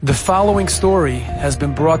The following story has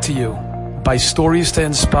been brought to you by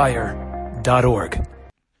StoriesToInspire.org.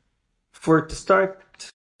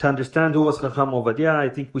 To understand who was Chacham Ovadia, I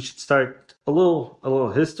think we should start a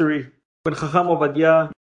little history. When Chacham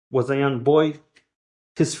Ovadia was a young boy,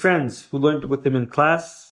 his friends who learned with him in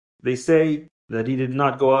class, they say that he did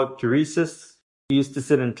not go out to recess. He used to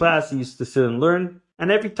sit in class, he used to sit and learn, and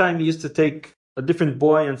every time he used to take a different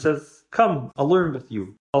boy and says, "Come, I'll learn with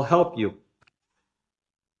you, I'll help you."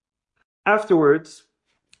 Afterwards,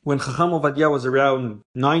 when Chacham Ovadia was around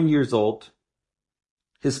 9 years old,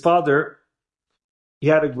 his father, he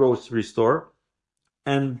had a grocery store,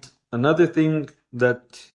 and another thing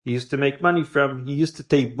that he used to make money from, he used to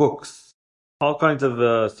take books, all kinds of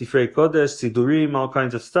Sifrei Kodesh, Sidurim, all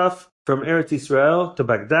kinds of stuff, from Eretz Israel to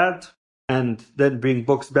Baghdad, and then bring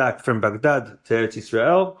books back from Baghdad to Eretz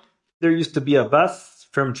Israel. There used to be a bus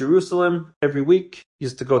from Jerusalem every week,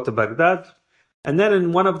 used to go to Baghdad. And then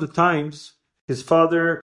in one of the times, his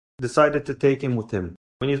father decided to take him with him.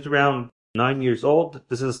 When he was around 9 years old,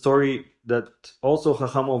 this is a story that also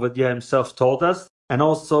Chacham Ovadia himself told us. And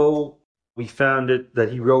also we found it that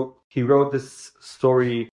he wrote this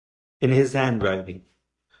story in his handwriting.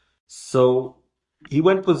 So he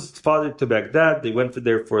went with his father to Baghdad. They went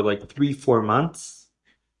there for like 3-4 months.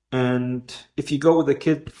 And if you go with a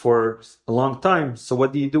kid for a long time, so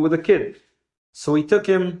what do you do with a kid? So he took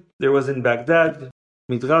him. There was in Baghdad,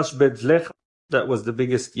 Midrash Bet Zlech, that was the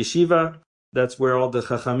biggest yeshiva. That's where all the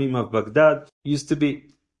Chachamim of Baghdad used to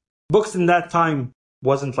be. Books in that time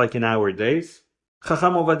wasn't like in our days.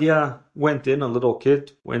 Chacham Ovadia went in, a little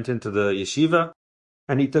kid, went into the yeshiva,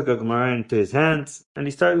 and he took a Gemara into his hands, and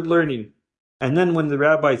he started learning. And then when the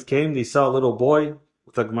rabbis came, they saw a little boy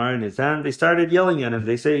with a Gemara in his hand, they started yelling at him.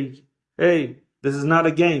 They say, "Hey, this is not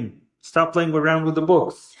a game. Stop playing around with the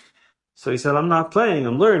books." So he said, "I'm not playing,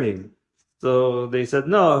 I'm learning." So they said,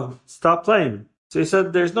 "No, stop playing." So he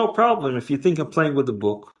said, "There's no problem if you think I'm playing with the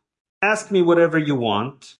book. Ask me whatever you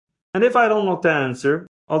want. And if I don't know the answer,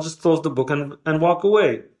 I'll just close the book and walk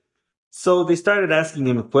away." So they started asking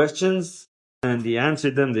him questions, and he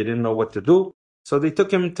answered them. They didn't know what to do. So they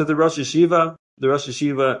took him to the Rosh Yeshiva. The Rosh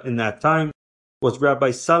Yeshiva in that time was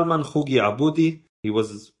Rabbi Salman Hugi Abudi. He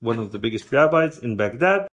was one of the biggest rabbis in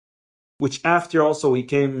Baghdad, which after also he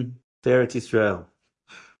came to Eretz Israel.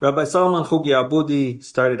 Rabbi Salman Hugi Abudi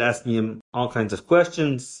started asking him all kinds of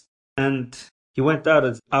questions, and he went out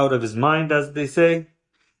of his mind, as they say,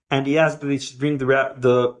 and he asked that they should bring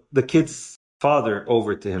the kid's father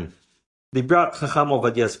over to him. They brought Chacham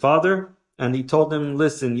Ovadia's father, and he told him,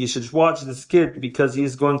 "Listen, you should watch this kid because he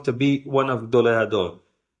is going to be one of Gdolei Hador."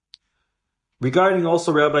 Regarding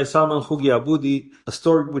also Rabbi Salman Hugi Abudi, a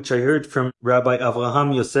story which I heard from Rabbi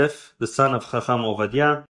Avraham Yosef, the son of Chacham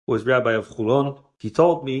Ovadia, who was Rabbi of Chulon, he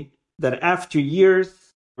told me that after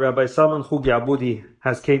years, Rabbi Salman Hugi Abudi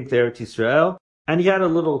has came to Eretz Israel, and he had a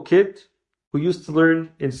little kid who used to learn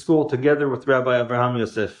in school together with Rabbi Avraham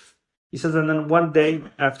Yosef. He says, and then one day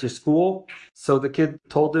after school, so the kid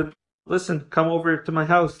told him, "Listen, come over to my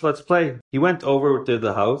house, let's play." He went over to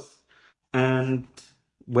the house, and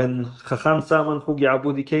when Chacham Salman Hugi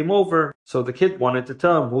Abudi came over, so the kid wanted to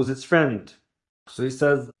tell him who's his friend. So he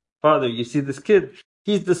says, "Father, you see this kid?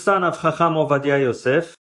 He's the son of Chacham Ovadia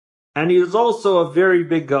Yosef, and he is also a very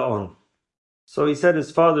big Gaon." So he said his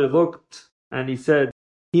father looked, and he said,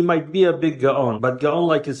 he might be a big Gaon, but Gaon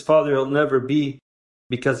like his father he'll never be,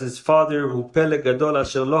 because his father, hu Pele Gadol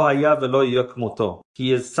asher lo haya velo yeh kmoto.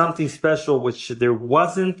 He is something special which there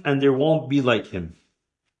wasn't and there won't be like him.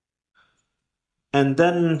 And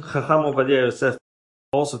then Chacham Ovadia Yosef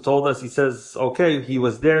also told us, he says, okay, he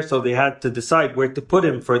was there, so they had to decide where to put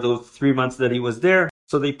him for those 3 months that he was there.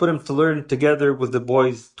 So they put him to learn together with the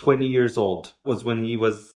boys 20 years old, was when he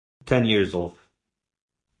was 10 years old.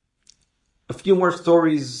 A few more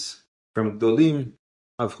stories from Gdolim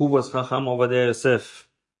of who was Chacham Ovadia Yosef.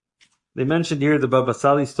 They mentioned here the Baba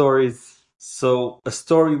Sali stories. So a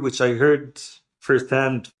story which I heard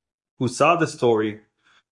firsthand, who saw the story,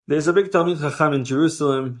 there's a big Talmid Chacham in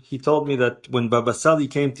Jerusalem. He told me that when Baba Sali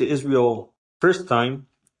came to Israel first time,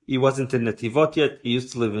 he wasn't in Netivot yet. He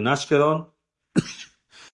used to live in Ashkelon.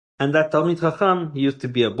 And that Talmid Chacham, he used to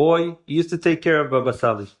be a boy. He used to take care of Baba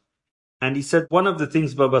Sali. And he said one of the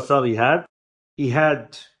things Baba Sali had, he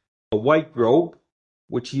had a white robe,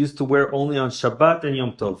 which he used to wear only on Shabbat and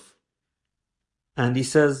Yom Tov. And he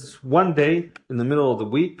says one day, in the middle of the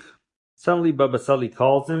week, suddenly Baba Sali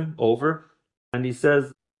calls him over, and he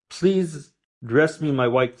says, "Please dress me in my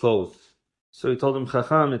white clothes." So he told him,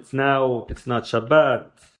 "Chacham, it's not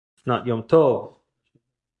Shabbat, it's not Yom Tov."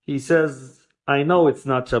 He says, I know it's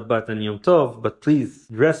not Shabbat and Yom Tov, but please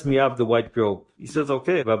dress me up the white robe. He says,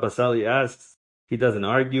 okay. Baba Sali asks. He doesn't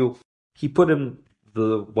argue. He put him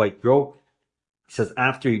the white robe. He says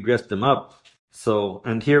after he dressed him up. So,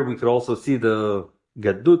 and here we could also see the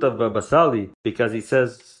Gaddut of Baba Sali, because he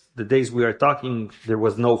says the days we are talking, there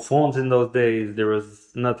was no phones in those days. There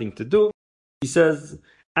was nothing to do. He says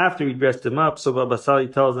after he dressed him up, so Baba Sali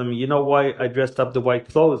tells him, you know why I dressed up the white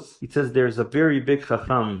clothes? He says there's a very big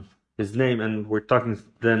Chacham, his name, and we're talking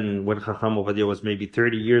then when Chacham Ovadia was maybe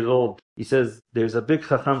 30 years old. He says there's a big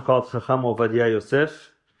Chacham called Chacham Ovadia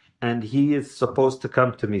Yosef, and he is supposed to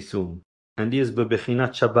come to me soon. And he is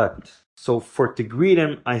bebechinat Shabbat. So for to greet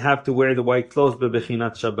him, I have to wear the white clothes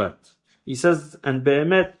bebechinat Shabbat. He says, and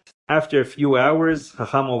be'emet, after a few hours,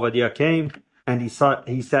 Chacham Ovadia came, and he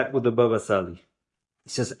sat with the Baba Sali. He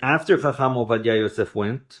says, after Chacham Ovadia Yosef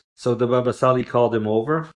went, so the Baba Sali called him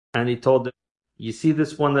over, and he told him, you see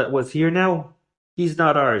this one that was here now? He's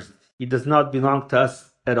not ours. He does not belong to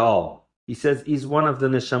us at all. He says, he's one of the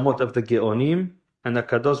neshamot of the Geonim, and the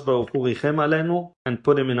Kadosh Baruch Hu richem aleinu, and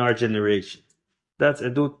put him in our generation. That's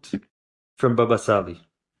edut from Baba Sali.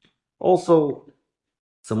 Also,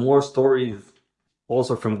 some more stories,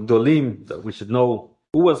 also from Gdolim, that we should know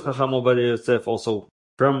who was Chacham Ovadia Yosef, also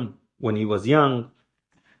from when he was young.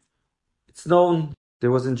 It's known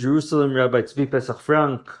there was in Jerusalem Rabbi Tzvi Pesach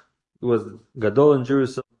Frank, who was Gadol in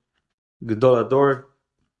Jerusalem, Gadol Ador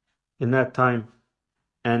in that time,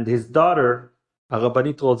 and his daughter,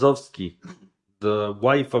 Rabbanit Rozovsky, the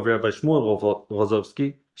wife of Rabbi Shmuel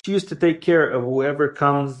Rozovsky, she used to take care of whoever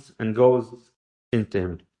comes and goes into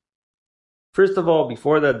him. First of all,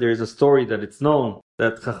 before that, there's a story that it's known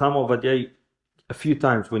that Chacham Ovadia, a few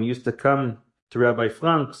times when he used to come to Rabbi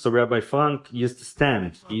Frank, so Rabbi Frank used to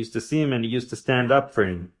stand. He used to see him and he used to stand up for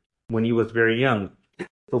him when he was very young.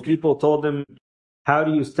 So people told him, how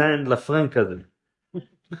do you stand La Franca?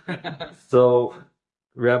 So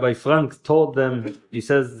Rabbi Frank told them, he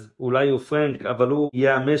says, Ulayu Frank, avalu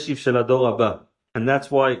ya meshiv shel ador haba. And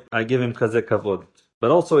that's why I give him kazeh kavod.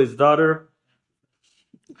 But also his daughter,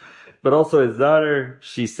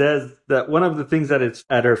 she says that one of the things that it's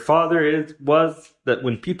at her father was that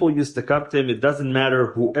when people used to come to him, it doesn't matter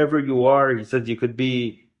whoever you are. He said you could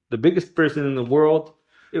be the biggest person in the world.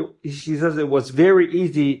 She says it was very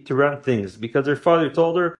easy to run things because her father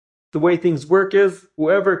told her the way things work is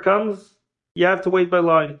whoever comes, you have to wait by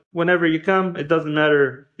line. Whenever you come, it doesn't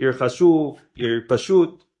matter. You're chashuv, you're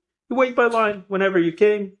pashut. You wait by line. Whenever you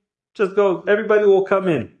came, just go. Everybody will come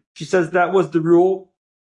in. She says that was the rule.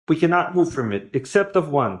 We cannot move from it, except of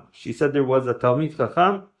one. She said there was a Talmid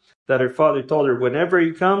Chacham that her father told her, whenever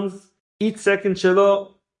he comes, each second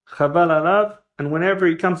shelo, chaval alav, and whenever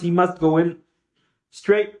he comes, he must go in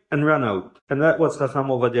straight and run out. And that was Chacham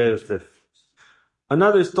Ovadia Yosef.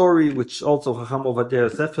 Another story, which also Chacham Ovadia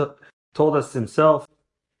Yosef told us himself,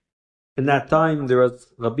 in that time there was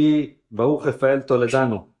Rabbi Baruch Rafael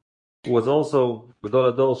Toledano, who was also Gadol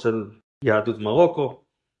Ador Shel Yahadut Morocco.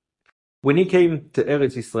 When he came to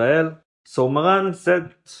Eretz Israel, so Maran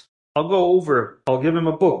said, I'll go over, I'll give him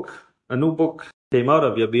a book. A new book came out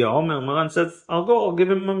of Yabia Omer. Maran says, I'll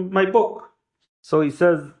give him my book. So he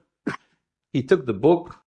says, he took the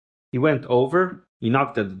book, he went over, he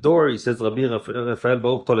knocked at the door, he says, Rabbi Rafael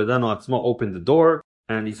Baruch Toledano Atzmo opened the door,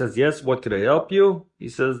 and he says, yes, what could I help you? He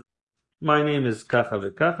says, my name is Kacha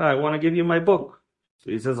Vekacha, I want to give you my book.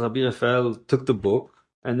 So he says, Rabbi Rafael took the book,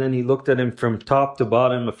 and then he looked at him from top to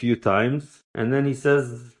bottom a few times. And then he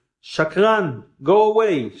says, Shakran, go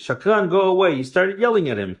away. Shakran, go away. He started yelling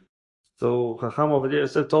at him. So Chacham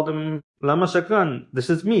Ovadia told him, Lama Shakran,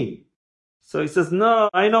 this is me. So he says,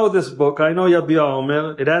 no, I know this book. I know Yabia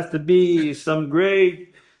Omer. It has to be some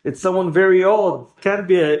great, it's someone very old. Can't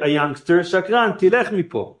be a youngster. Shakran, tilech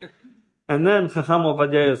mipo. And then Chacham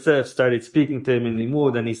Ovadia Yosef started speaking to him in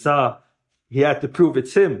Limud, and he saw he had to prove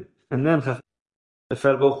it's him. And then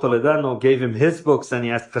Rafael Baruch Toledano gave him his books, and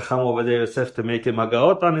he asked Chacham Ovadia Yosef to make him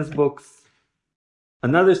agaot on his books.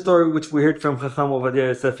 Another story which we heard from Chacham Ovadia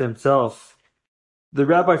Yosef himself, the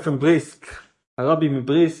rabbi from Brisk, a Rabbi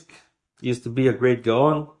Brisk, used to be a great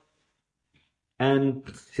Gaon, and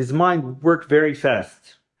his mind worked very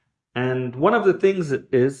fast. And one of the things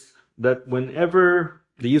is that whenever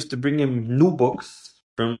they used to bring him new books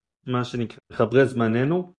from Mashanik Chabrez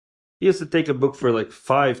Manenu, he used to take a book for like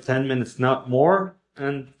 5-10 minutes, not more,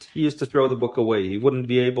 and he used to throw the book away. He wouldn't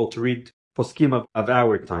be able to read poskim of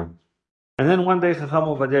our time. And then one day Chacham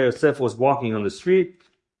Ovadia Yosef was walking on the street.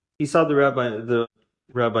 He saw the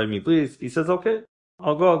Rabbi Mibris. He says, okay,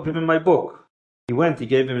 I'll give him my book. He went, he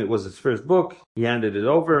gave him, it was his first book. He handed it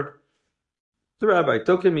over. The rabbi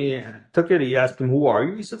took it, he asked him, who are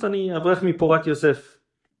you? He said, Ani Avrech mi Porat Yosef.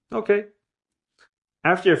 Okay.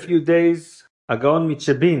 After a few days, Agaon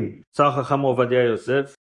Michebin saw Chacham Ovadia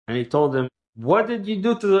Yosef, and he told him, what did you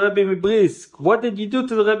do to the Rabbi Mibrisk? What did you do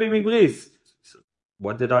to the Rabbi Mibrisk?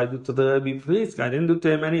 What did I do to the Rabbi Mibrisk? I didn't do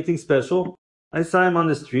to him anything special. I saw him on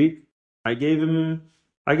the street. I gave him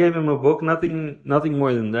a book, nothing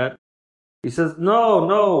more than that. He says,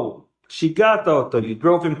 no, Shigata Oto, you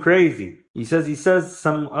drove him crazy. He says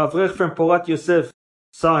some Avrech from Porat Yosef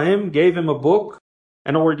saw him, gave him a book,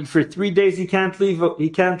 and already for 3 days he can't leave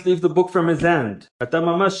the book from his hand.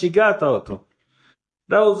 Atamamash Shigata Oto.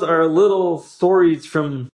 Those are little stories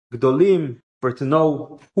from Gdolim for to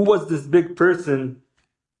know who was this big person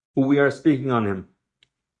who we are speaking on him.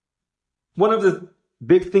 One of the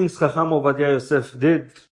big things Chacham Ovadia Yosef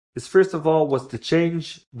did is, first of all, was to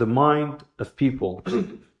change the mind of people.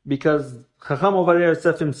 Because Chacham Ovadia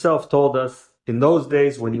Yosef himself told us, in those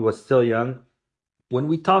days when he was still young, when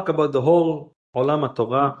we talk about the whole Olam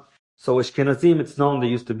HaTorah, so Ashkenazim, it's known they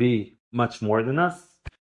used to be much more than us.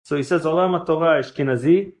 So he says Olam HaTorah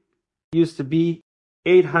Ashkenazi used to be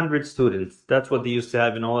 800 students. That's what they used to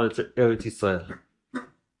have in all Eretz Israel.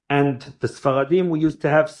 And the Sfaradim, we used to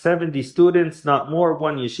have 70 students, not more,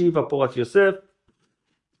 one yeshiva, Porat Yosef.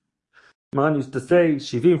 Maran used to say,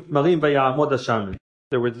 Shivim Marim v'ya'amod Hashem.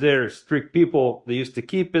 There were strict people, they used to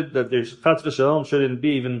keep it, that there's Chatz v'Shalom shouldn't be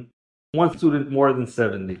even one student more than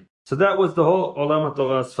 70. So that was the whole Olam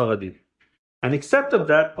HaTorah Sfaradim. And except of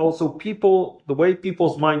that, also the way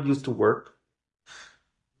people's mind used to work,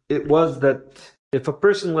 it was that if a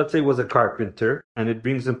person, let's say, was a carpenter, and it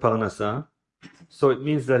brings him parnasa, so it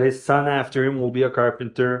means that his son after him will be a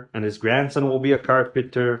carpenter, and his grandson will be a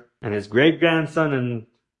carpenter, and his great-grandson, and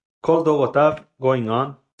kol dorotav going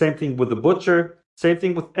on. Same thing with the butcher, same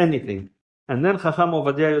thing with anything. And then Chacham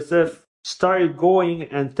Ovadia Yosef started going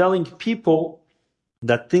and telling people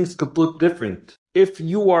that things could look different. If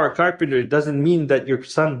you are a carpenter, it doesn't mean that your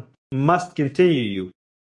son must continue you.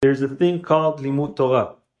 There's a thing called Limud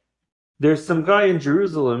Torah. There's some guy in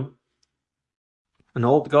Jerusalem, an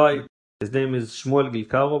old guy, his name is Shmuel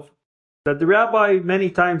Gilkarov, that the rabbi,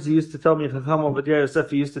 many times he used to tell me, Chacham Ovadia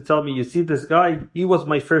Yosef, he used to tell me, you see this guy, he was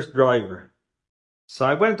my first driver. So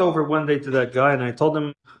I went over one day to that guy and I told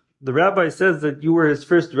him, the rabbi says that you were his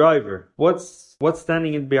first driver. What's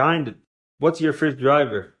standing in behind it? What's your first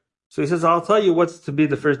driver? So he says, I'll tell you what's to be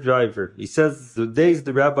the first driver. He says the days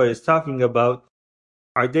the rabbi is talking about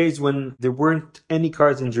are days when there weren't any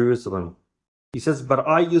cars in Jerusalem. He says, but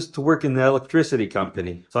I used to work in the electricity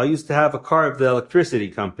company. So I used to have a car of the electricity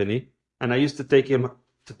company, and I used to take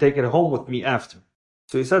it home with me after.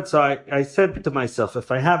 So he said, so I said to myself,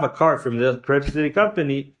 if I have a car from the electricity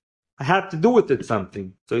company, I have to do with it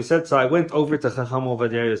something. So he said, so I went over to Chacham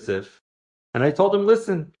Ovadia Yosef, and I told him,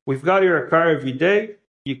 listen, we've got here a car every day.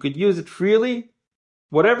 You could use it freely,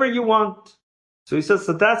 whatever you want. So he says,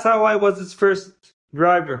 so that's how I was his first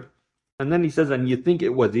driver. And then he says, and you think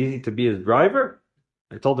it was easy to be his driver?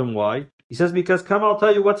 I told him why. He says, because come, I'll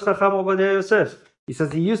tell you what's Chacham Ovadia Yosef. He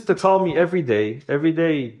says, he used to call me every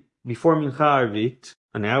day before Mincha Arvit,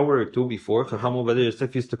 an hour or two before, Chacham Ovadia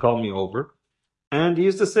Yosef used to call me over. And he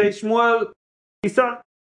used to say, Shmuel, Isan,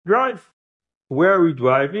 drive. Where are we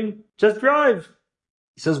driving? Just drive.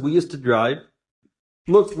 He says, we used to drive.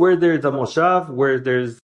 Look where there's a moshav, where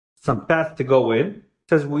there's some path to go in. He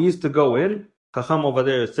says, we used to go in. Chacham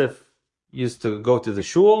Ovadia Yosef used to go to the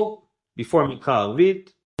shul before Mincha Arvit,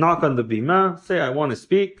 knock on the bima, say, I want to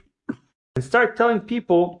speak, and start telling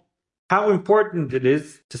people how important it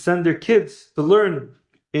is to send their kids to learn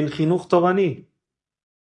in Chinuch Torani.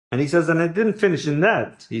 And he says, and I didn't finish in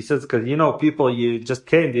that. He says, because, people, you just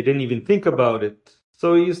came, they didn't even think about it.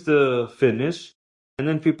 So he used to finish, and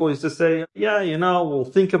then people used to say, yeah, we'll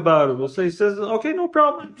think about it. He says, okay, no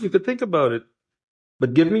problem, you could think about it.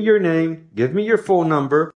 But give me your name, give me your phone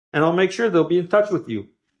number, and I'll make sure they'll be in touch with you.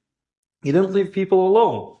 He didn't leave people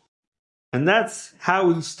alone. And that's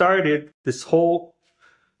how he started this whole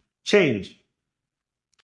change.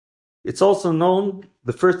 It's also known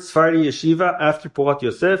the first Sephardi yeshiva after Porat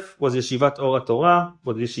Yosef was Yeshivat Or HaTorah,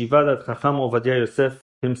 was the yeshiva that Chacham Ovadia Yosef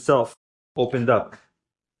himself opened up.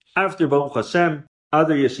 After Baruch Hashem,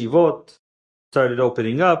 other yeshivot started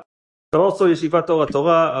opening up, but also Yeshivat Or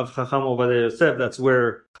HaTorah of Chacham Ovadia Yosef, that's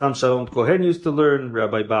where Chacham Shalom Kohen used to learn,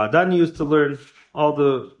 Rabbi Ba'adan used to learn, all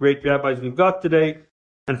the great rabbis we've got today.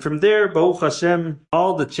 And from there, Baruch Hashem,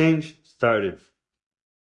 all the change started.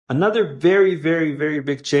 Another very, very, very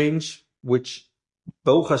big change, which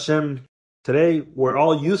Baruch Hashem, today we're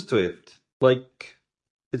all used to it. Like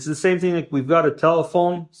It's the same thing like we've got a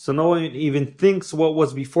telephone, so no one even thinks what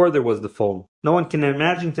was before there was the phone. No one can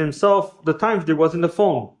imagine to himself the times there wasn't a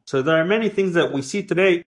phone. So there are many things that we see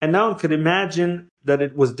today, and no one could imagine that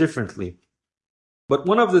it was differently. But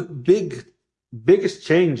one of the biggest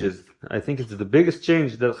changes, I think it's the biggest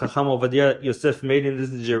change that Chacham Ovadia Yosef made in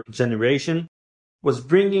this generation, was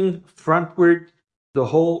bringing frontward the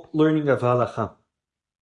whole learning of halacha.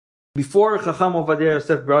 Before Chacham Ovadia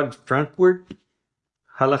Yosef brought it frontward,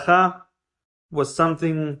 halacha was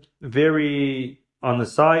something very on the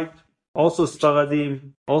side. Also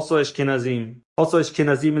Sfaradim, also Ashkenazim. Also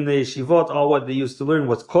Ashkenazim in the yeshivot, all what they used to learn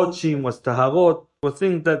was kodshim, was taharot, was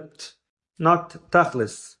things that not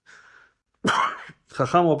tachlis.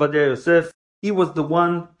 Chacham Ovadia Yosef, he was the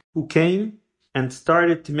one who came and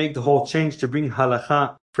started to make the whole change, to bring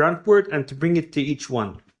halacha frontward and to bring it to each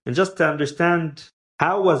one. And just to understand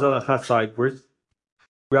how was halacha sidewards,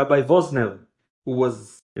 Rabbi Vosner, who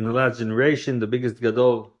was in the last generation the biggest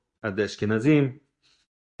gadol at the Ashkenazim,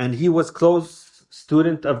 and he was close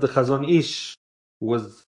student of the Chazon Ish, who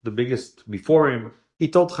was the biggest before him. He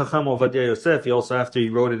told Chacham Ovadia Yosef, he also after he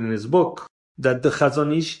wrote it in his book, that the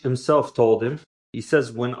Chazon Ish himself told him, he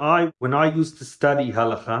says, when I used to study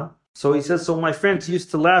halacha, so he says, so my friends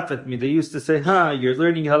used to laugh at me. They used to say, you're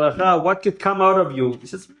learning halacha, what could come out of you? He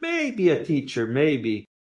says, maybe a teacher, maybe,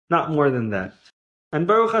 not more than that. And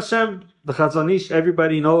Baruch Hashem, the Chazon Ish,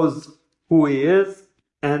 everybody knows who he is.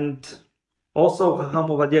 And also Chacham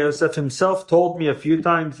Ovadia Yosef himself told me a few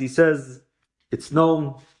times, he says, it's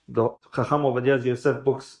known, the Chacham Ovadia Yosef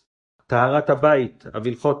books, Taharat Habayit,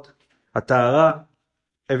 Avilchot, Hatahara,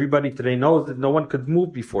 everybody today knows that no one could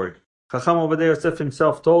move before it. Chacham Ovadia Yosef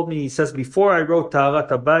himself told me, he says, before I wrote Taharat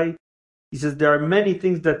Habayit, he says, there are many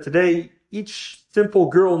things that today each simple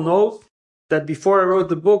girl knows, that before I wrote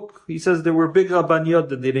the book, he says there were big rabbaniyot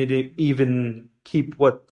that they didn't even keep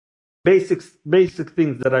what basic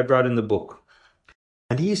things that I brought in the book.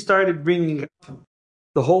 And he started bringing up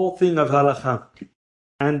the whole thing of halacha.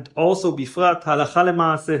 And also bifrat halacha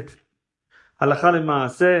lemaaseh. Halacha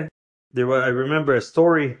lemaaseh. I remember a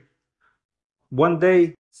story. One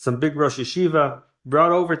day, some big Rosh Yeshiva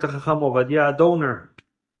brought over to Chacham Ovadia a donor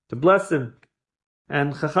to bless him.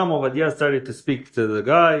 And Chacham Ovadia started to speak to the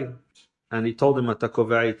guy, and he told him, Ata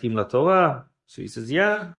kovea itim laTorah. So he says,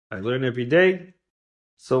 yeah, I learn every day.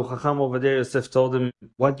 So Chacham Ovadia Yosef told him,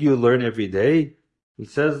 what do you learn every day? He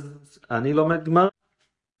says, Ani lomed Gemara.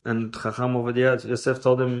 And Chacham Ovadia Yosef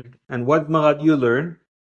told him, and what Gemara do you learn?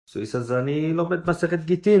 So he says, Ani lomed Masechet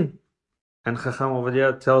Gitin. And Chacham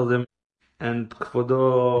Ovadia tells him, and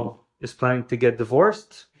Kvodo is planning to get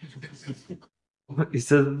divorced? He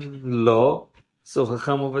says, Lo. So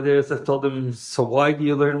Chacham Ovadia Yosef told him, so why do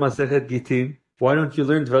you learn Masechet Gitin? Why don't you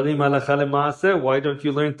learn Dvarim Halacha Lemaaseh? Why don't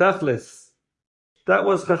you learn Tachlis? That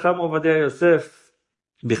was Chacham Ovadia Yosef.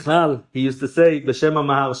 Bichlal, he used to say, B'Shem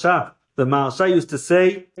HaMaharsha. The Maharsha used to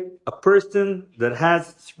say, a person that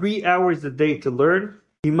has 3 hours a day to learn,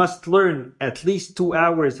 he must learn at least 2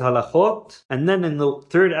 hours halachot, and then in the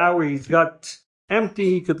 3rd hour he's got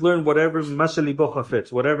empty, he could learn whatever mashali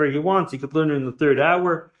bochafetz, whatever he wants, he could learn in the 3rd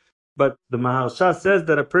hour. But the Maharsha says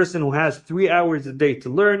that a person who has 3 hours a day to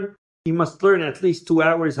learn, he must learn at least 2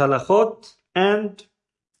 hours halachot, and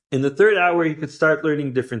in the 3rd hour he could start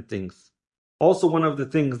learning different things. Also, one of the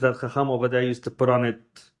things that Chacham Ovadia used to put on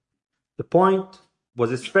it, the point,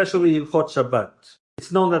 was especially Hilchot Shabbat.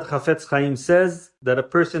 It's known that Chafetz Chaim says that a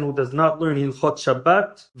person who does not learn Hilchot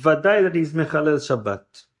Shabbat, vadai that he's Mechalel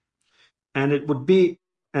Shabbat. And it would be,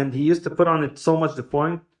 and he used to put on it so much the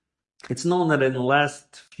point, it's known that in the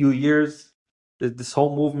last few years, there's this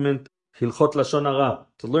whole movement, Hilchot Lashon Hara,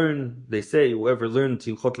 to learn, they say, whoever learns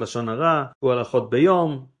Hilchot Lashon Hara, hu halachot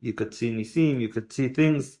beyom, you could see nisim, you could see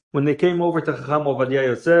things. When they came over to Chacham Ovadia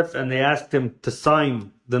Yosef and they asked him to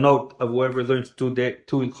sign the note of whoever learns two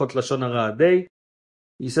Hilchot Lashon Hara a day,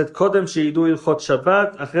 he said, Kodem sheyidu Hilchot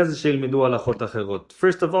Shabbat, achre ze sheilmidu halachot acherot.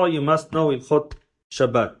 First of all, you must know Hilchot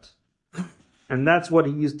Shabbat. And that's what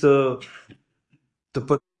he used to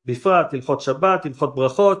put bifrat, Hilchot Shabbat, Hilchot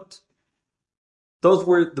Brachot. Those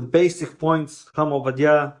were the basic points, Chacham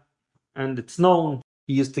Ovadia, and it's known,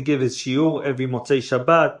 he used to give his shiur every Motzei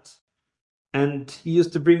Shabbat, and he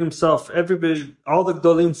used to bring himself, everybody, all the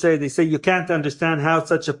Gdolim say, they say, you can't understand how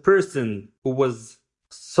such a person who was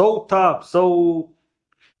so top, so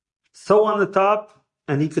on the top,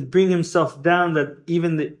 and he could bring himself down that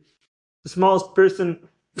even the smallest person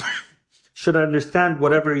should understand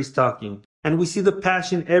whatever he's talking. And we see the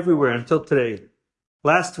passion everywhere until today.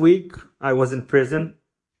 Last week, I was in prison.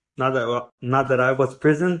 Not that I was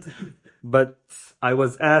prisoned, but I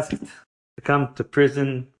was asked to come to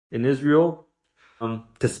prison in Israel.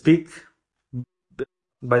 to speak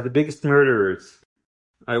by the biggest murderers.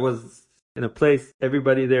 I was in a place,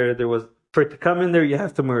 everybody there was, for to come in there, you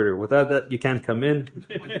have to murder. Without that, you can't come in.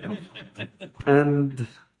 And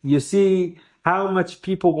you see how much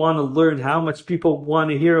people want to learn, how much people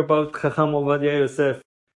want to hear about Chacham Ovadia Yosef.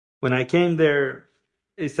 When I came there,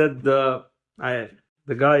 he said, the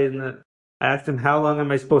guy I asked him, how long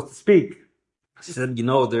am I supposed to speak? He said,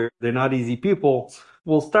 they're not easy people.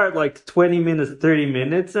 We'll start like 20 minutes, 30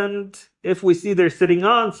 minutes, and if we see they're sitting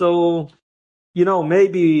on, so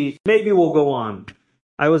maybe we'll go on.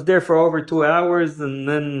 I was there for over 2 hours, and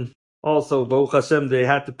then also, Baruch Hashem, they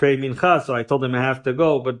had to pray mincha, so I told them I have to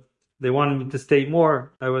go, but they wanted me to stay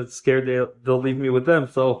more. I was scared they'll leave me with them,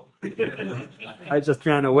 so I just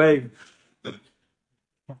ran away.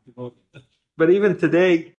 But even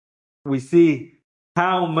today, we see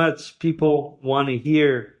how much people want to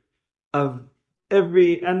hear of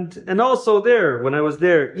and also there, when I was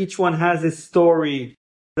there, each one has his story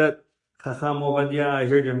that Chacham Ovadia, I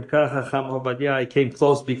heard him, Chacham Ovadia, I came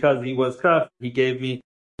close because he was Kach, he gave me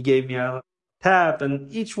a tap,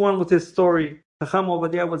 and each one with his story. Chacham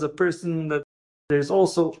Ovadia was a person that there's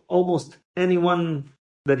also almost anyone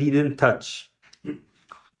that he didn't touch.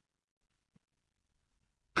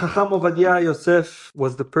 Chacham Ovadia Yosef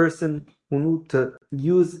was the person who knew to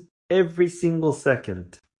use every single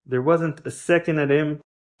second. There wasn't a second at him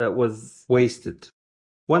that was wasted.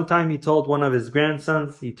 One time he told one of his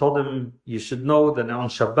grandsons, he told him, you should know that on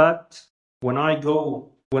Shabbat, when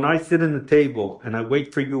I sit in the table and I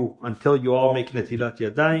wait for you until you all make Netilat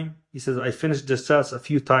Yadayim, he says, I finished the Shas a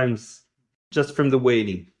few times just from the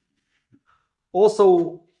waiting.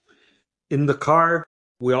 Also, in the car,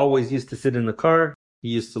 we always used to sit in the car. He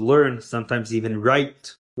used to learn, sometimes even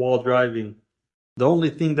write while driving. The only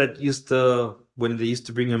thing that when they used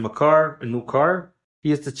to bring him a new car, he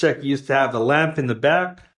used to check. He used to have a lamp in the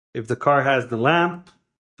back. If the car has the lamp,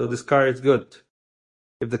 so this car is good.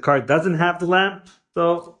 If the car doesn't have the lamp,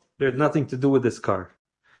 so there's nothing to do with this car.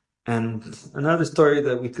 And another story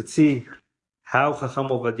that we could see how Chacham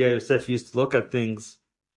Ovadia Yosef used to look at things.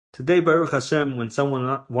 Today, Baruch Hashem, when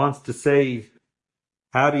someone wants to say,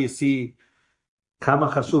 how do you see Kama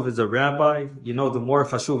Chashuv is a rabbi? The more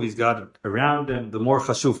Chashuv he's got around him, the more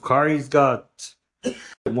Chashuv car he's got,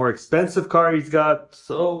 the more expensive car he's got,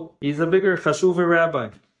 so he's a bigger Chashuv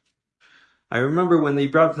rabbi. I remember when they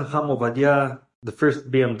brought Chacham Ovadia the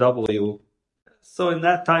first BMW. So in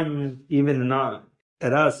that time, even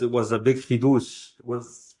at us, it was a big chidush.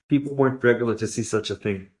 People weren't regular to see such a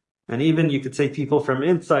thing. And even you could say people from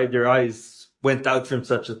inside, their eyes went out from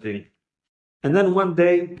such a thing. And then one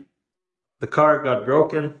day, the car got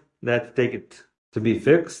broken. They had to take it to be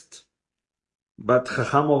fixed. But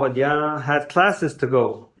Chacham Ovadia had classes to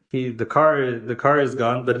go. The car is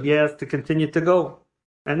gone, but he has to continue to go.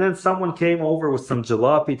 And then someone came over with some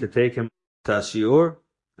jalopy to take him to Shiur.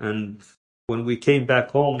 And when we came back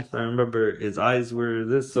home, I remember his eyes were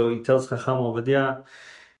this. So he tells Chacham Ovadia,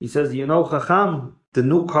 he says, Chacham, the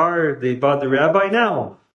new car they bought the rabbi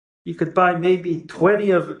now, you could buy maybe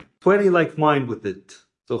 20 like mine with it.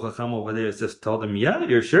 So Chacham Ovadia just told him, yeah,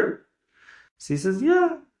 you're sure? So he says,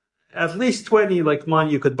 yeah, at least 20 like mine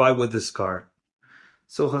you could buy with this car.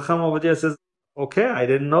 So Chacham Ovadia says, okay, I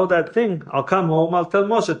didn't know that thing. I'll come home, I'll tell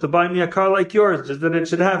Moshe to buy me a car like yours, just that it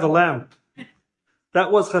should have a lamp.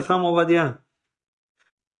 That was Chacham Ovadia.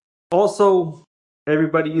 Also,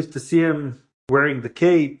 everybody used to see him wearing the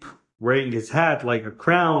cape, wearing his hat like a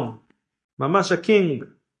crown. Mamash a king,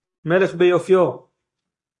 Melech Beyofyo.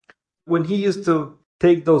 When he used to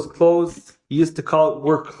take those clothes, he used to call it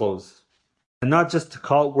work clothes. And not just to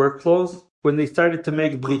call it work clothes, when they started to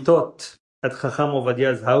make britot at Chacham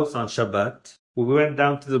Ovadia's house on Shabbat, we went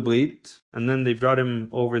down to the brit, and then they brought him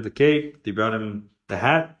over the cape, they brought him the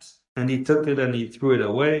hat, and he took it and he threw it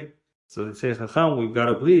away. So they say, Chacham, we've got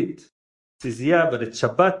a brit. He says, yeah, but it's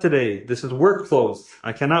Shabbat today. This is work clothes.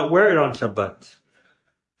 I cannot wear it on Shabbat.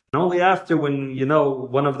 And only after when,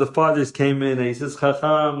 one of the fathers came in and he says,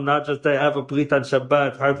 Chacham, not just I have a brit on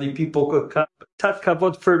Shabbat, hardly people could come. Tat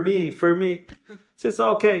kavod for me. He says,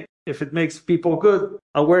 okay, if it makes people good,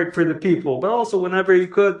 I'll wear it for the people. But also whenever he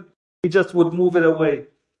could, he just would move it away.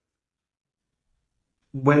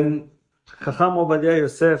 When Chacham Ovadia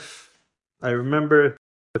Yosef, I remember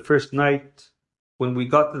the first night when we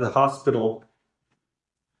got to the hospital.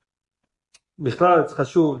 Bichlal, it's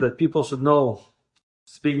chashuv that people should know.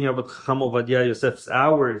 Speaking about Chacham Ovadia Yosef's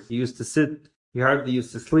hours, he used to sit, he hardly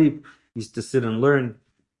used to sleep, he used to sit and learn.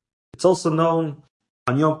 It's also known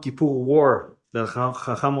on Yom Kippur War that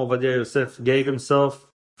Chacham Ovadia Yosef gave himself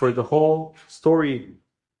for the whole story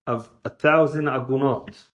of 1,000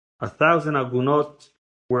 agunot. 1,000 agunot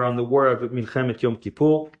were on the war of Milchemet Yom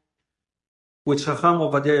Kippur, which Chacham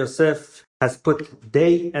Ovadia Yosef has put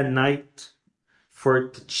day and night for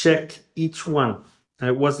it to check each one. And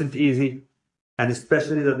it wasn't easy. And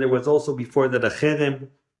especially that there was also before that a cherem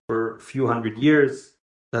for a few hundred years,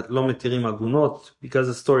 that lo metirim agunot, because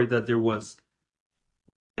of the story that there was.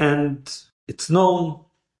 And it's known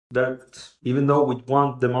that even though we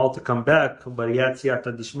want them all to come back, that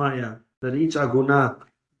each aguna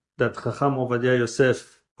that Chacham Ovadia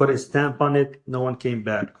Yosef put his stamp on it, no one came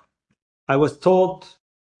back. I was told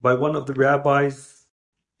by one of the rabbis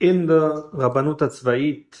in the Rabbanut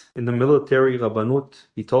Tzva'it, in the military Rabbanut,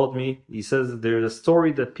 he told me, he says there's a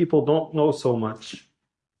story that people don't know so much.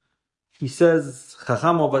 He says,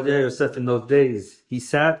 Chacham Ovadia Yosef in those days, he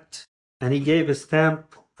sat and he gave a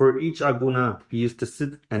stamp for each aguna. He used to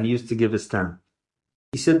sit and he used to give a stamp.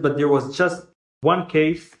 He said, but there was just one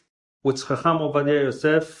case which Chacham Ovadia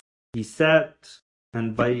Yosef, he sat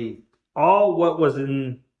and by all what was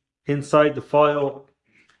inside the file,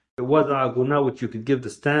 it was an aguna which you could give the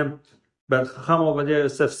stamp. But Chacham Ovadia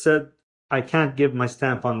Yosef said, I can't give my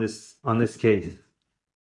stamp on this case.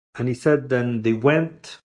 And he said then they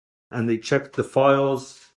went and they checked the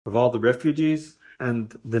files of all the refugees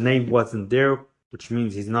and the name wasn't there, which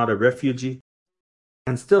means he's not a refugee.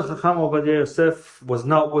 And still Chacham Ovadia Yosef was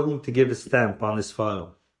not willing to give a stamp on this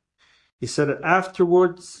file. He said that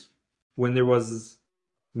afterwards, when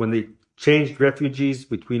they changed refugees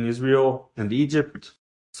between Israel and Egypt,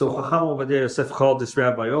 so Chacham Ovadia Yosef called this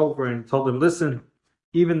rabbi over and told him, listen,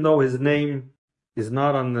 even though his name is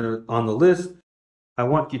not on the list, I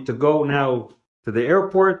want you to go now to the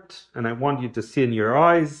airport and I want you to see in your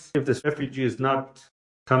eyes if this refugee is not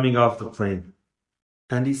coming off the plane.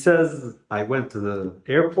 And he says, I went to the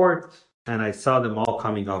airport and I saw them all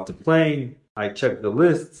coming off the plane. I checked the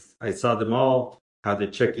lists. I saw them all, how they're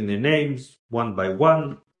checking their names one by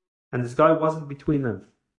one. And this guy wasn't between them.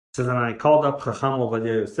 So then I called up Chacham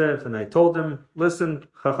Ovadia Yosef and I told him, listen,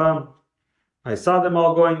 Chacham, I saw them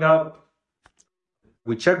all going up.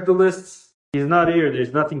 We checked the lists. He's not here.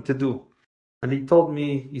 There's nothing to do. And he told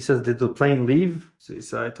me, he says, did the plane leave?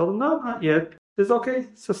 So I told him, no, not yet. It's okay,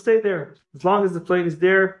 so stay there. As long as the plane is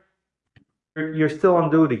there, you're still on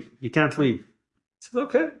duty. You can't leave. He says,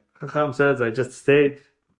 okay. Chacham says, I just stayed.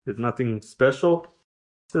 There's nothing special.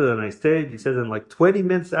 So then I stayed. He says, in like 20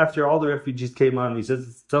 minutes after all the refugees came on, he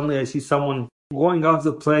says, suddenly I see someone going off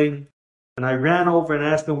the plane. And I ran over and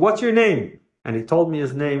asked him, what's your name? And he told me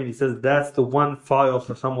his name. And he says, that's the one file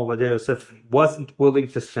Chacham Ovadia Yosef wasn't willing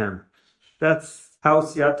to stamp. That's how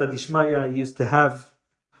Siyata Dishmaya he used to have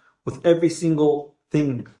with every single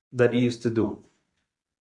thing that he used to do.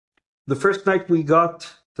 The first night we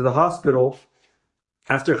got to the hospital,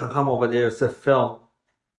 after Chacham Ovadia Yosef fell,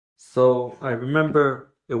 so I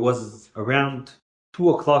remember it was around 2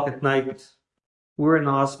 o'clock at night. We were in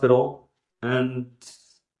the hospital, and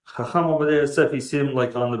Chacham Ovadia Yosef, he seemed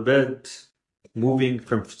like on the bed, moving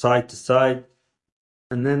from side to side.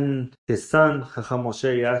 And then his son, Chacham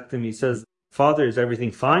Moshe, asked him, he says, Father, is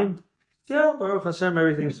everything fine? Yeah, Baruch Hashem,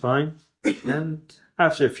 everything's fine. And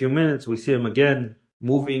after a few minutes, we see him again,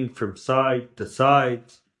 moving from side to side.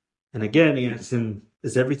 And again, he asks him,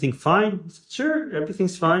 is everything fine? He said, sure,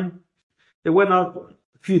 everything's fine. It went up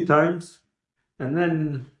a few times. And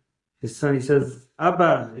then his son, he says,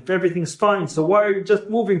 Abba, if everything's fine, so why are you just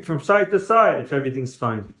moving from side to side if everything's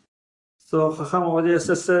fine? So Chacham Ovadia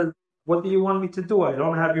said, what do you want me to do? I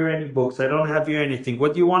don't have here any books. I don't have here anything.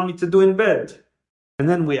 What do you want me to do in bed? And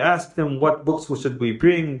then we asked him, what books should we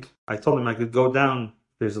bring? I told him I could go down.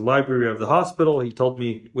 There's a library of the hospital. He told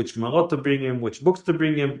me which marot to bring him, which books to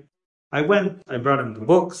bring him. I went, I brought him the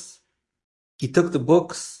books. He took the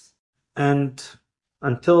books, and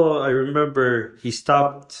until I remember he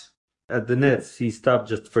stopped at the nets. He stopped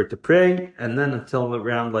just for to pray, and then until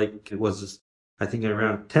around it was, I think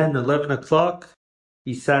around 10, 11 o'clock,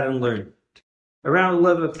 he sat and learned. Around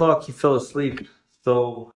 11 o'clock, he fell asleep.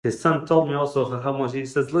 So his son told me also, he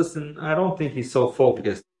says, listen, I don't think he's so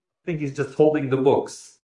focused. I think he's just holding the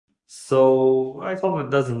books. So I told him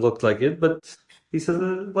it doesn't look like it, but he says,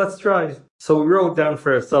 let's try. So we wrote down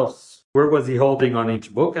for ourselves, where was he holding on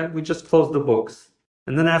each book, and we just closed the books.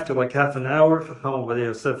 And then after like half an hour,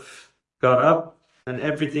 Yosef got up, and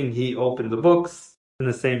everything he opened the books in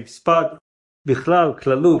the same spot. Bichlal,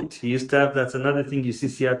 klalut, he used to have, that's another thing you see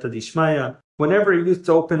Siyata Dishmaya. Whenever he used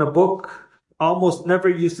to open a book, almost never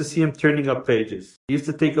used to see him turning up pages. He used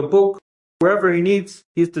to take a book, wherever he needs,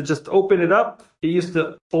 he used to just open it up. He used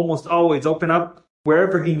to almost always open up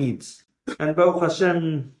wherever he needs. And Baruch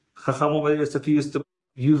Hashem, Chacham Ovadia Yosef, he used to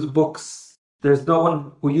use books. There's no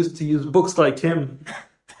one who used to use books like him.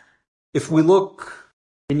 If we look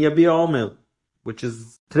in Yabia Omer, which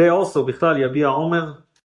is today also, Bichlal Yabia Omer,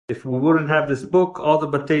 if we wouldn't have this book, all the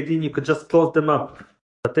Batei Din, you could just close them up.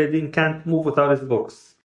 Batei Din can't move without his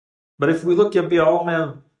books. But if we look Yabia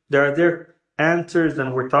Omer, there are their answers,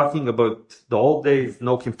 and we're talking about the old days,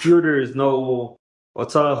 no computers, no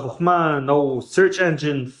Otzar Chokhmah, no search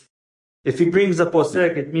engines. If he brings a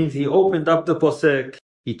posek, it means he opened up the posek,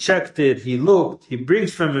 he checked it, he looked, he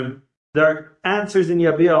brings from him. There are answers in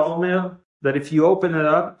Yabia Omer that if you open it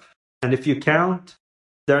up and if you count,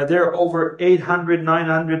 there are over 800,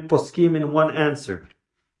 900 poskim in one answer.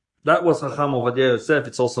 That was Chacham Ovadia Yosef.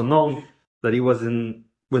 It's also known that he was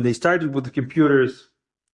when they started with the computers,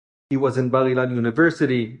 he was in Bar Ilan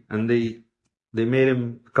University, and they made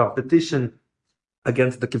him a competition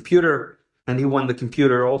against the computer, and he won the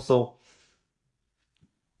computer also.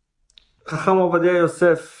 Chacham Ovadia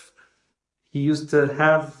Yosef, he used to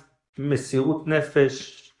have Mesirut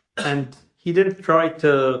Nefesh, and he didn't try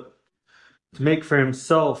to make for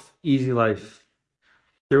himself easy life.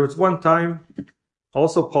 There was one time,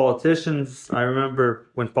 also politicians, I remember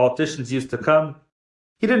when politicians used to come,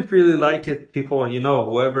 he didn't really like it. People,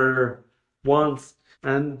 whoever wants.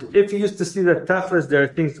 And if he used to see that tachlis, there are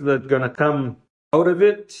things that are going to come out of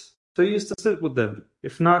it, so he used to sit with them.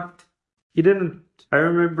 If not, he didn't. I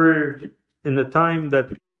remember in the time that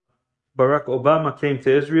Barack Obama came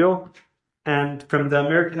to Israel, and from the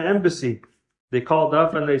American embassy, they called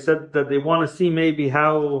up and they said that they want to see maybe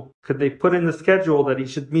how could they put in the schedule that he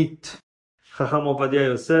should meet Chacham Ovadia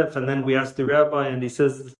Yosef. And then we asked the rabbi, and he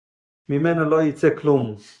says, Mimena lo yitze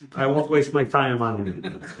klum. I won't waste my time on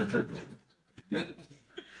him.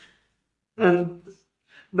 And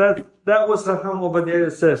that was Chacham Ovadia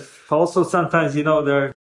Yosef. Also, sometimes, there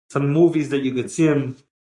are some movies that you could see him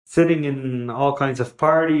sitting in all kinds of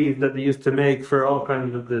parties that they used to make for all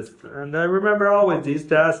kinds of this. And I remember always, they used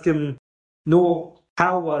to ask him, no,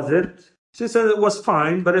 how was it? She said it was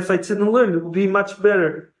fine, but if I didn't learn, it would be much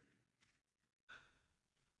better.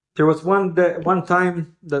 There was one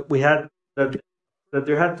time that we had that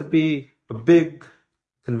there had to be a big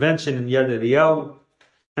convention in ZT'L,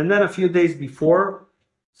 and then a few days before,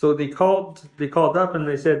 so they called up and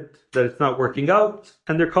they said that it's not working out,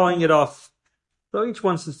 and they're calling it off. So each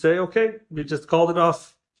wants to say, okay, they just called it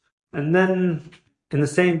off. And then in the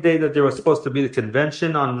same day that there was supposed to be the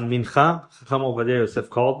convention on Mincha, Chacham Ovadia Yosef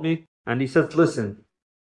called me, and he says, listen,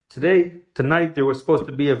 tonight there was supposed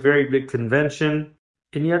to be a very big convention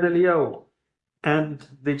in ZT'L, and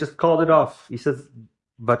they just called it off. He says,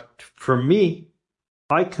 but for me,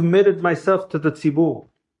 I committed myself to the tzibur.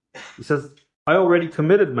 He says, I already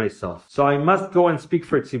committed myself, so I must go and speak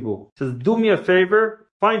for tzibur. He says, do me a favor,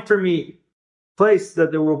 find for me a place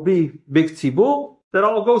that there will be big tzibur, that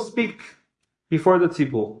I'll go speak before the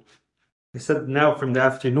tzibur. He said, now from the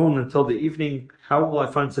afternoon until the evening, how will I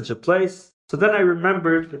find such a place? So then I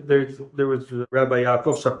remembered there was Rabbi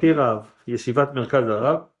Yaakov Shapira of Yeshivat Merkaz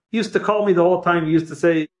Arab. He used to call me the whole time. He used to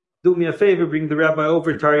say, do me a favor, bring the rabbi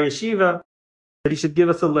over to our yeshiva, that he should give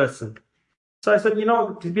us a lesson. So I said,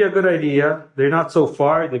 it could be a good idea. They're not so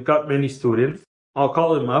far. They've got many students. I'll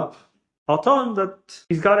call him up. I'll tell him that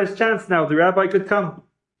he's got his chance now. The rabbi could come.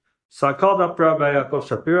 So I called up Rabbi Yaakov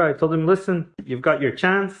Shapira. I told him, listen, you've got your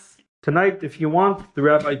chance. Tonight, if you want, the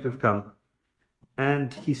rabbi could come.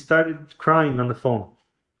 And he started crying on the phone.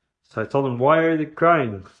 So I told him, why are they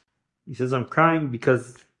crying? He says, I'm crying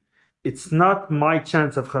because it's not my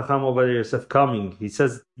chance of Chacham Ovadia Yosef coming. He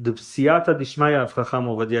says, the siyata dishmaya of Chacham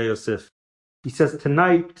Ovadia Yosef. He says,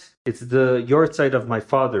 tonight, it's the yahrzeit of my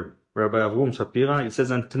father, Rabbi Avrum Shapira. He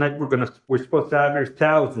says, and tonight we're supposed to have here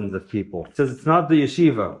thousands of people. He says, it's not the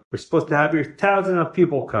yeshiva. We're supposed to have here thousands of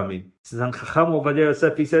people coming. He says, and Chacham Ovadia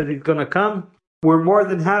Yosef, he says he's going to come. We're more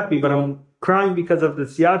than happy, but I'm crying because of the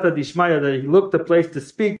siyata dishmaya that he looked a place to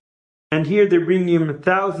speak, and here they're bringing him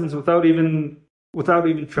thousands without even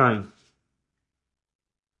trying.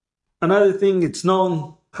 Another thing, it's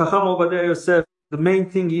known, Chacham Ovadia Yosef, the main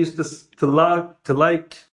thing he used to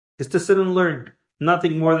like is to sit and learn,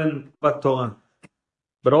 nothing more than Torah.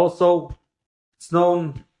 But also, it's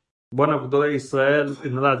known, one of Gdolei Israel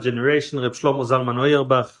in the last generation, Reb Shlomo Zalman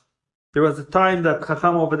Auerbach, there was a time that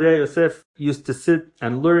Chacham Ovadia Yosef used to sit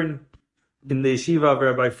and learn in the yeshiva of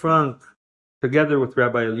Rabbi Frank, together with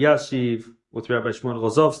Rabbi Eliashiv, with Rabbi Shmuel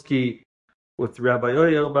Rozovsky, with Rabbi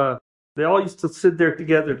Auerbach. They all used to sit there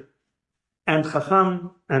together. And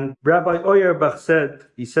Chacham and Rabbi Auerbach said,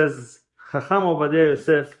 he says, Chacham Ovadia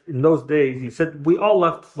Yosef, in those days, he said, we all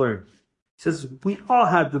love to learn. He says, we all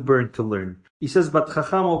had the burn to learn. He says, but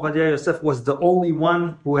Chacham Ovadia Yosef was the only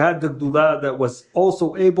one who had the Gdula that was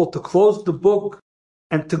also able to close the book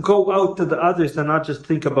and to go out to the others and not just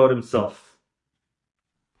think about himself.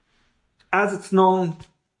 As it's known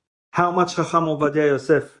how much Chacham Ovadia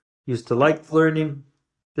Yosef used to like learning,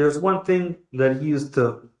 there's one thing that he used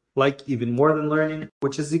to like even more than learning,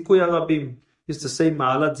 which is Zikuy Rabim. He used to say,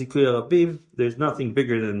 Ma'alat Zikuy Rabim, there's nothing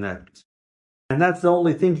bigger than that. And that's the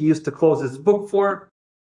only thing he used to close his book for.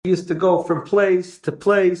 He used to go from place to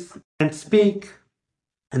place and speak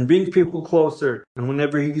and bring people closer. And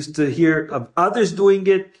whenever he used to hear of others doing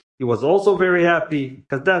it, he was also very happy,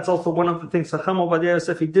 because that's also one of the things Chacham Ovadia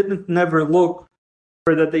Yosef, he didn't never look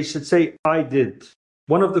for that they should say, I did.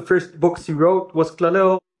 One of the first books he wrote was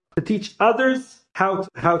Klaleo, to teach others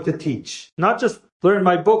how to teach. Not just learn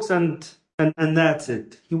my books and that's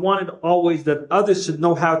it. He wanted always that others should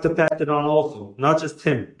know how to pass it on also, not just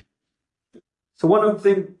him. So one of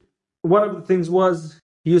the things was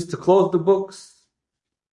he used to close the books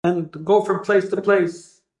and go from place to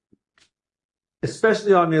place.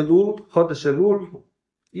 Especially on Elul, Chodesh Elul,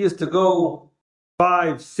 he used to go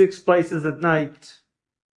 5, 6 places at night.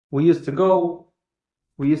 We used to go,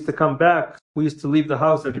 we used to come back. We used to leave the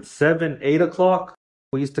house at 7, 8 o'clock.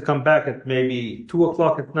 We used to come back at maybe 2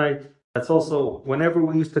 o'clock at night. That's also, whenever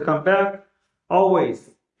we used to come back, always,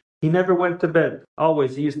 he never went to bed.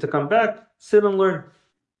 Always, he used to come back, sit and learn.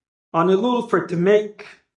 On Elul, to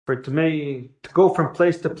go from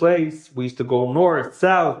place to place, we used to go north,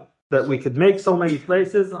 south, that we could make so many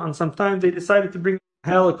places. On some time, they decided to bring a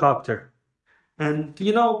helicopter. And,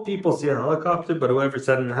 people see a helicopter, but whoever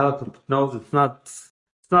sat in a helicopter knows it's not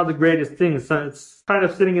the greatest thing. It's kind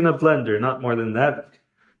of sitting in a blender, not more than that.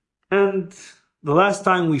 And the last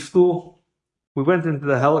time we flew, we went into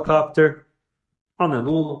the helicopter on a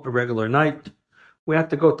regular night. We had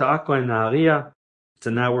to go to Akko and Nahariya. It's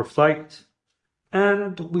an hour flight.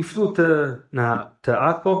 And we flew to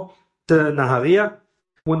Nahariya.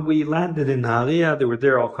 When we landed in Nahariya, there were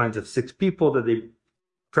there all kinds of 6 people that they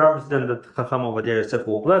promised them that Chacham Ovadia Yosef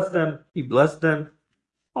will bless them. He blessed them.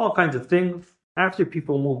 All kinds of things. After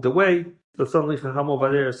people moved away, so suddenly Chacham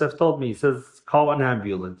Ovadia Yosef told me, he says, call an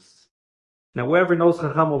ambulance. Now whoever knows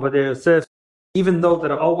Chacham Ovadia Yosef, even though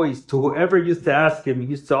that always, to whoever used to ask him, he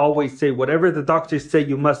used to always say, whatever the doctors say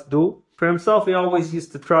you must do. For himself, he always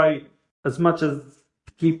used to try as much as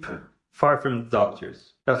to keep far from the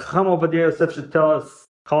doctors. Chacham Ovadia Yosef should tell us,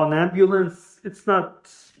 call an ambulance. It's not.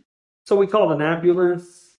 So we called an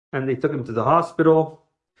ambulance, and they took him to the hospital,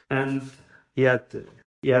 and he had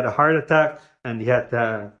a heart attack, and he had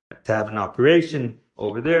to have an operation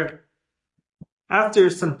over there. After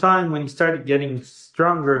some time, when he started getting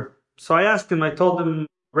stronger, so I asked him, I told him,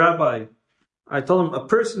 Rabbi, a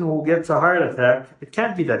person who gets a heart attack, it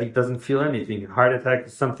can't be that he doesn't feel anything. A heart attack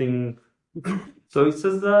is something. So he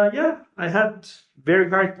says, yeah, I had very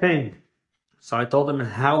hard pain. So I told him,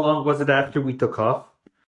 how long was it after we took off?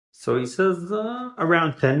 So he says,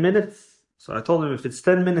 around 10 minutes. So I told him, if it's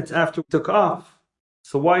 10 minutes after we took off,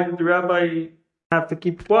 so why did the rabbi have to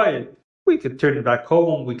keep quiet? We could turn back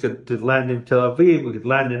home. We could land in Tel Aviv. We could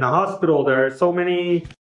land in a hospital. There are so many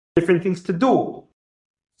different things to do.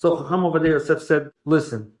 So Chacham Ovadia Yosef said,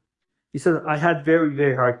 listen. He said, I had very,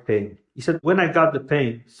 very hard pain. He said, when I got the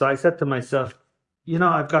pain, so I said to myself,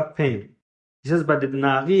 I've got pain. He says, but in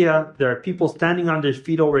Nahariya, there are people standing on their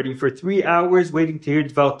feet already for 3 hours waiting to hear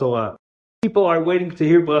Dvar Torah. People are waiting to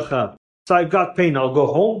hear bracha. So I've got pain. I'll go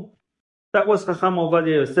home. That was Chacham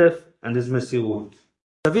Ovadia Yosef and his Mesirut.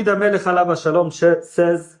 David HaMelech Alav HaShalom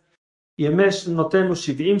says, Yemesh notenu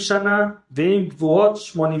 70 shana, ve'im gvuot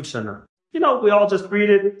 80 shana. We all just read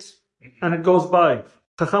it and it goes by.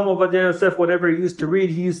 Chacham Ovadia Yosef, whatever he used to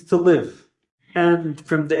read, he used to live. And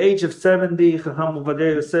from the age of 70, Chacham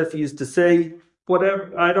Ovadia Yosef used to say,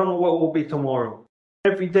 whatever, I don't know what will be tomorrow.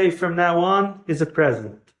 Every day from now on is a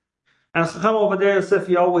present. And Chacham Ovadia Yosef,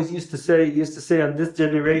 he always used to say, on this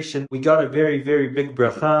generation, we got a very, very big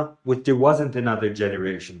bracha, which there wasn't in other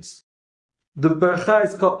generations. The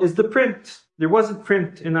bracha is the print. There wasn't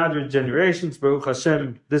print in other generations. Baruch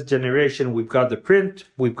Hashem, this generation, we've got the print,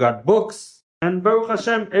 we've got books, and Baruch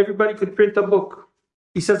Hashem, everybody could print a book.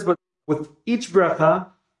 He says, but with each bracha,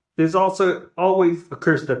 there's also always a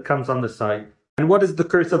curse that comes on the side. And what is the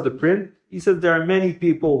curse of the print? He says there are many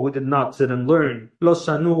people who did not sit and learn. Lo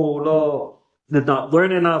shanu, did not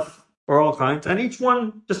learn enough, or all kinds. And each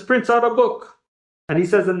one just prints out a book. And he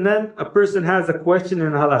says, and then a person has a question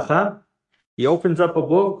in halakha. He opens up a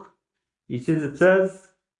book. He sees it says,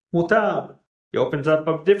 mutar. He opens up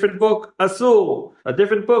a different book, asur. A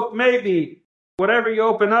different book, maybe. Whatever you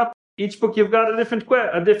open up, each book you've got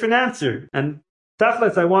a different answer. And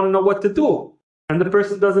tachlis, I want to know what to do. And the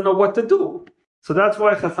person doesn't know what to do. So that's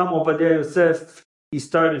why Chacham Ovadia Yosef, He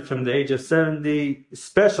started from the age of 70,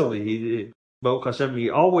 especially, Baruch Hashem, he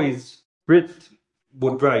always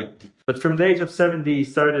would write. But from the age of 70, he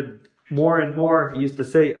started more and more. He used to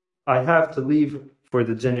say, I have to leave for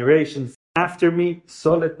the generations after me,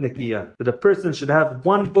 Solet Nekiya. That a person should have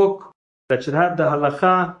one book that should have the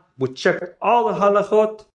halacha, would check all the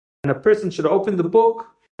halachot, and a person should open the book,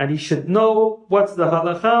 and he should know what's the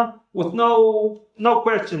halacha with no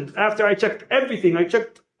questions. After I checked everything, I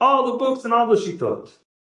checked all the books and all the shitot.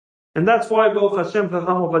 And that's why Baruch Hashem, Chacham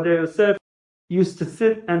Ovadia Yosef used to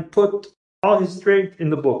sit and put all his strength in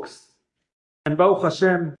the books. And Baruch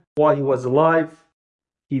Hashem, while he was alive,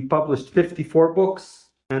 he published 54 books.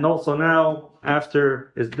 And also now,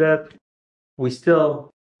 after his death,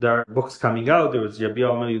 there are books coming out. There was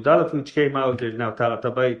Yabiyah Yudalef, which came out. There's now Talat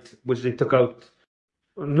Habayit, which they took out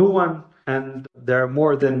a new one. And there are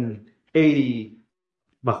more than 80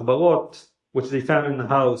 machbarot, which they found in the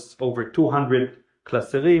house, over 200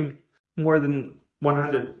 klaserim, more than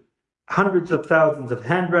 100, hundreds of thousands of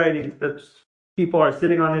handwriting that people are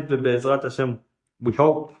sitting on it. Be'ezrat Hashem, we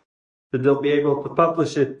hope that they'll be able to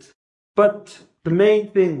publish it. But the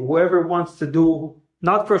main thing, whoever wants to do,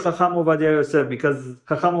 not for Chacham Ovadia Yosef, because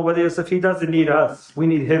Chacham Ovadia Yosef, he doesn't need us. We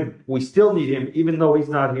need him. We still need him, even though he's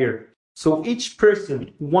not here. So each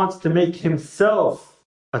person who wants to make himself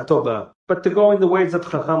a Tovah, but to go in the ways of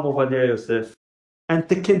Chacham Ovadia Yosef, and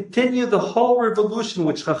to continue the whole revolution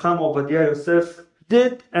which Chacham Ovadia Yosef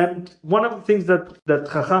did. And one of the things that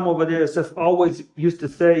Chacham Ovadia Yosef always used to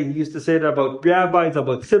say, he used to say that about rabbis,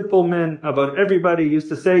 about simple men, about everybody. He used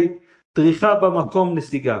to say, Dricha b'makom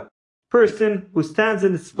nesiga. Person who stands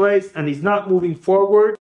in his place and he's not moving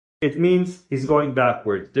forward, it means he's going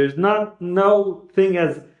backwards. There's no thing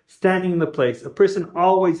as standing in the place. A person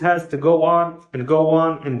always has to go on and go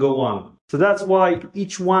on and go on. So that's why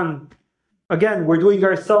each one, again, we're doing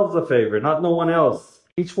ourselves a favor, not no one else.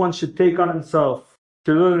 Each one should take on himself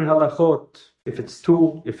to learn halachot. If it's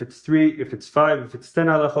 2, if it's 3, if it's 5, if it's 10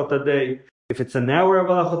 halachot a day, if it's an hour of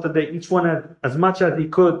halachot a day, each one had as much as he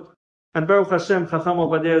could. And Baruch Hashem, Chacham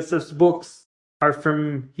Ovadia Yosef's books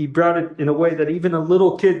he brought it in a way that even a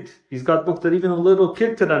little kid, he's got books that even a little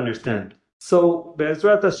kid could understand. So,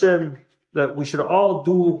 Be'ezrat Hashem, that we should all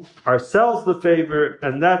do ourselves the favor,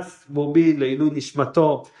 and that will be Leilu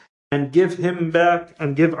Nishmato, and give him back,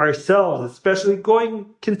 and give ourselves, especially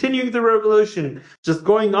continuing the revolution, just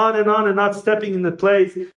going on and not stepping in the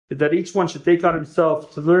place, that each one should take on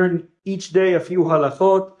himself to learn each day a few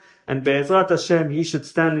halachot, and Be'ezrat Hashem, he should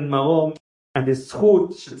stand in Marom, and his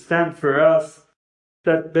zchut should stand for us,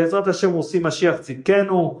 that Be'ezrat Hashem will see Mashiach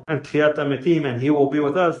Tzidkenu, and Tchiyat HaMetim, and he will be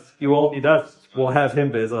with us. He won't need us, we'll have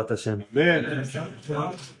him, Be'ezrat Hashem. Amen.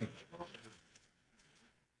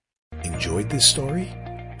 Enjoyed this story?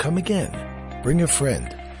 Come again. Bring a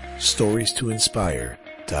friend.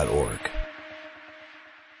 StoriesToInspire.org